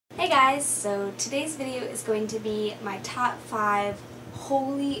guys, so today's video is going to be my top 5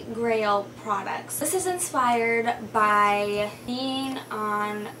 Holy Grail products. This is inspired by being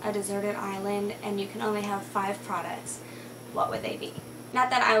on a deserted island and you can only have 5 products. What would they be? Not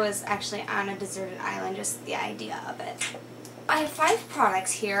that I was actually on a deserted island, just the idea of it. I have 5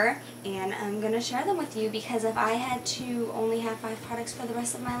 products here and I'm going to share them with you because if I had to only have 5 products for the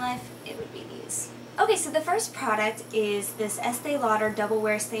rest of my life, it would be these. Okay, so the first product is this Estee Lauder Double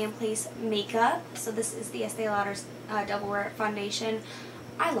Wear Stay in Place Makeup. So this is the Estee Lauder's Double Wear Foundation.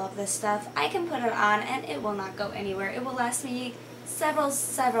 I love this stuff. I can put it on and it will not go anywhere. It will last me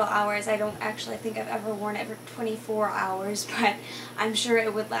several hours. I don't actually think I've ever worn it for 24 hours, but I'm sure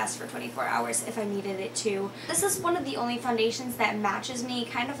it would last for 24 hours if I needed it to. This is one of the only foundations that matches me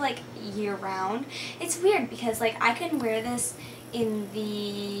kind of like year round. It's weird because like I can wear this in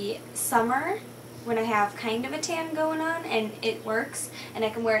the summer when I have kind of a tan going on and it works, and I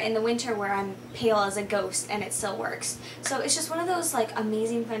can wear it in the winter where I'm pale as a ghost and it still works. So it's just one of those like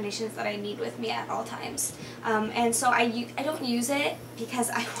amazing foundations that I need with me at all times. And so I don't use it because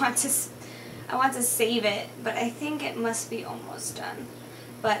I want to save it, but I think it must be almost done.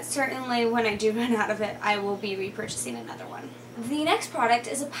 But certainly when I do run out of it, I will be repurchasing another one. The next product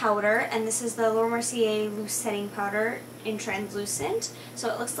is a powder, and this is the Mercier Loose Setting Powder in Translucent.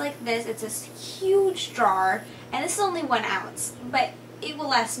 So it looks like this. It's this huge jar, and this is only 1 ounce, but it will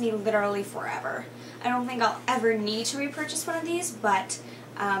last me literally forever. I don't think I'll ever need to repurchase one of these, but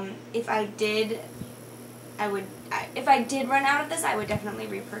if I did run out of this, I would definitely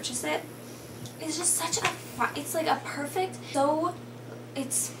repurchase it. It's just such a fun, it's like a perfect,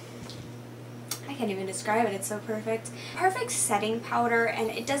 I can't even describe it, it's so perfect. Perfect setting powder, and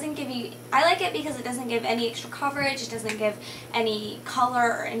it doesn't give you, I like it because it doesn't give any extra coverage, it doesn't give any color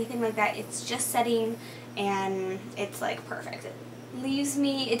or anything like that. It's just setting and it's like perfect.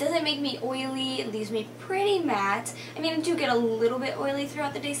 It doesn't make me oily, it leaves me pretty matte. I mean, I do get a little bit oily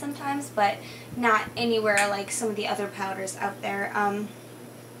throughout the day sometimes, but not anywhere like some of the other powders out there.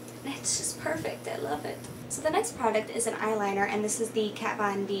 It's just perfect, I love it. So the next product is an eyeliner, and this is the Kat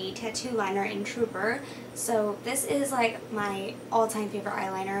Von D Tattoo Liner in Trooper. So this is like my all-time favorite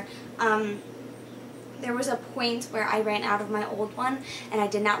eyeliner. There was a point where I ran out of my old one and I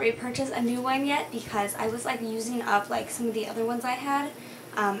did not repurchase a new one yet because I was like using up like some of the other ones I had.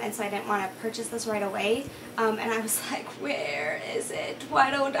 And so I didn't want to purchase this right away. And I was like, where is it? Why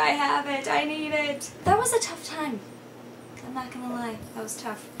don't I have it? I need it. That was a tough time. I'm not gonna lie, that was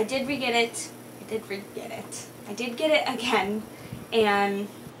tough. I did re-get it. I did get it again, and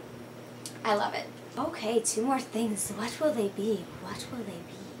I love it. Okay, 2 more things. What will they be? What will they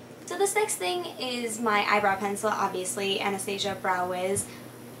be? So this next thing is my eyebrow pencil, obviously, Anastasia Brow Whiz.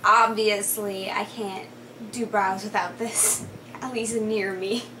 Obviously, I can't do brows without this, at least near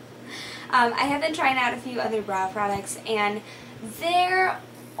me. I have been trying out a few other brow products, and they're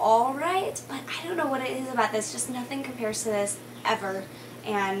alright, but I don't know what it is about this. Just nothing compares to this ever.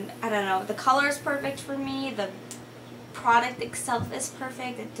 And I don't know, the color is perfect for me, the product itself is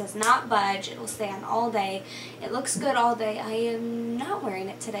perfect, it does not budge, it will stay on all day, it looks good all day. I am not wearing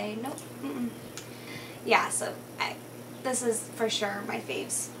it today, nope. Yeah, so this is for sure my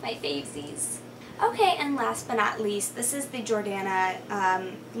favesies. Okay, and last but not least, this is the Jordana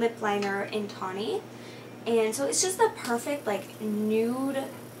Lip Liner-Tawny, and so it's just the perfect like nudie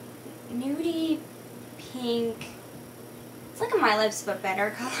pink. It's like a My Lips but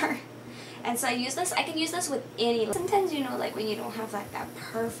better color. And so I use this, I can use this with any, sometimes you know like when you don't have like that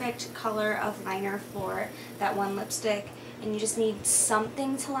perfect color of liner for that one lipstick and you just need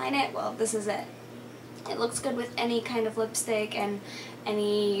something to line it, well this is it. It looks good with any kind of lipstick and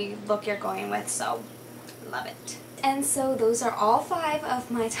any look you're going with, so love it. And so those are all 5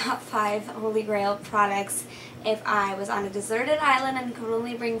 of my top 5 Holy Grail products. If I was on a deserted island and could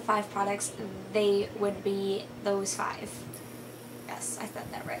only bring 5 products, they would be those 5. Yes, I said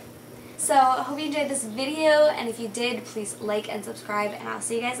that right. So I hope you enjoyed this video, and if you did, please like and subscribe, and I'll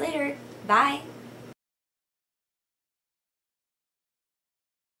see you guys later. Bye!